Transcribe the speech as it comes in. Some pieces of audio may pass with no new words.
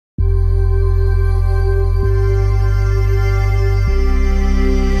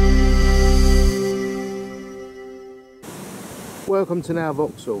Welcome to Now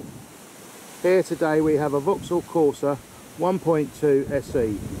Vauxhall. Here today we have a Vauxhall CORSA 1.2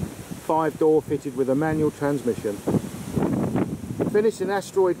 SE, 5-door fitted with a manual transmission. Finished in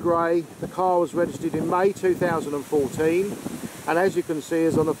asteroid grey, the car was registered in May 2014 and as you can see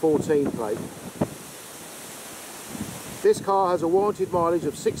is on a 14 plate. This car has a warranted mileage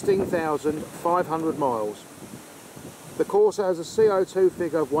of 16,500 miles. The Corsa has a CO2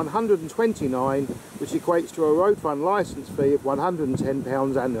 figure of 129, which equates to a road fund licence fee of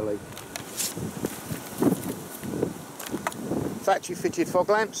 £110 annually. Factory fitted fog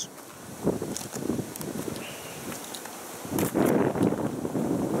lamps.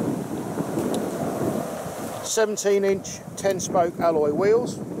 (17-inch) 10-spoke alloy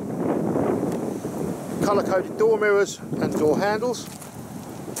wheels. Colour-coded door mirrors and door handles.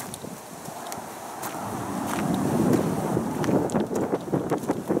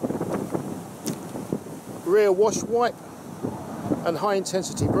 Rear wash wipe and high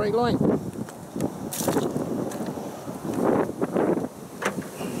intensity brake light.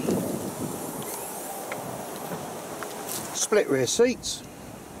 Split rear seats.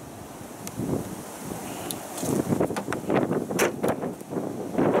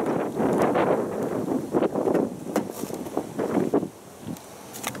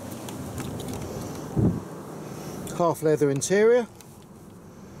 Half leather interior.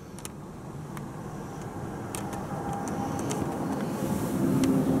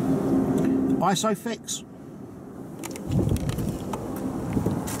 ISOFIX.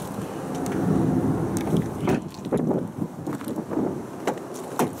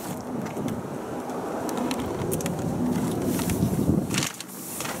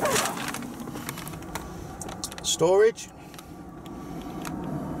 Storage.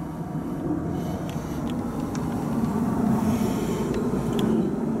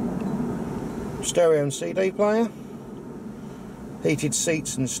 Stereo and CD player. Heated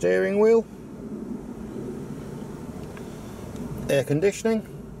seats and steering wheel. Air conditioning,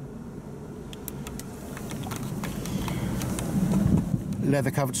 leather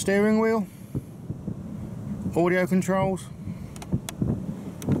covered steering wheel, audio controls,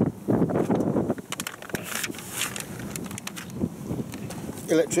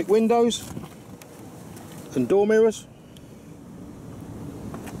 electric windows and door mirrors.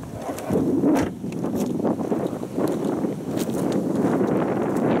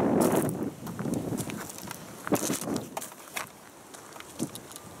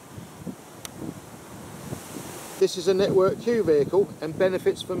 This is a Network Q vehicle and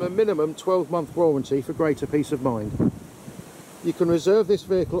benefits from a minimum 12-month warranty for greater peace of mind. You can reserve this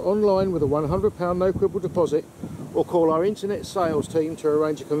vehicle online with a £100 no quibble deposit or call our internet sales team to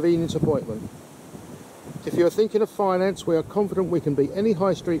arrange a convenient appointment. If you are thinking of finance, we are confident we can beat any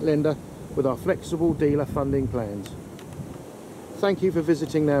high street lender with our flexible dealer funding plans. Thank you for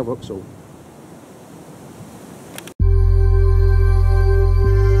visiting Now Vauxhall.